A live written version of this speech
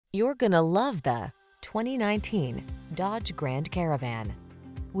You're gonna love the 2019 Dodge Grand Caravan.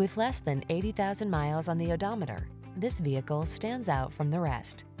 With less than 80,000 miles on the odometer, this vehicle stands out from the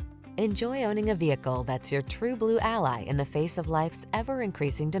rest. Enjoy owning a vehicle that's your true blue ally in the face of life's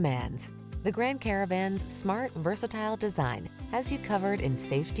ever-increasing demands. The Grand Caravan's smart, versatile design has you covered in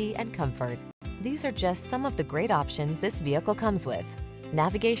safety and comfort. These are just some of the great options this vehicle comes with: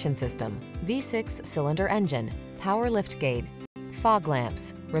 navigation system, V6 cylinder engine, power liftgate, fog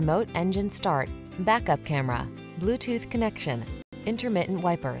lamps, remote engine start, backup camera, Bluetooth connection, intermittent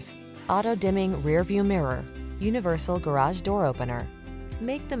wipers, auto-dimming rear-view mirror, universal garage door opener.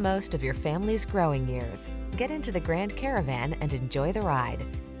 Make the most of your family's growing years. Get into the Grand Caravan and enjoy the ride.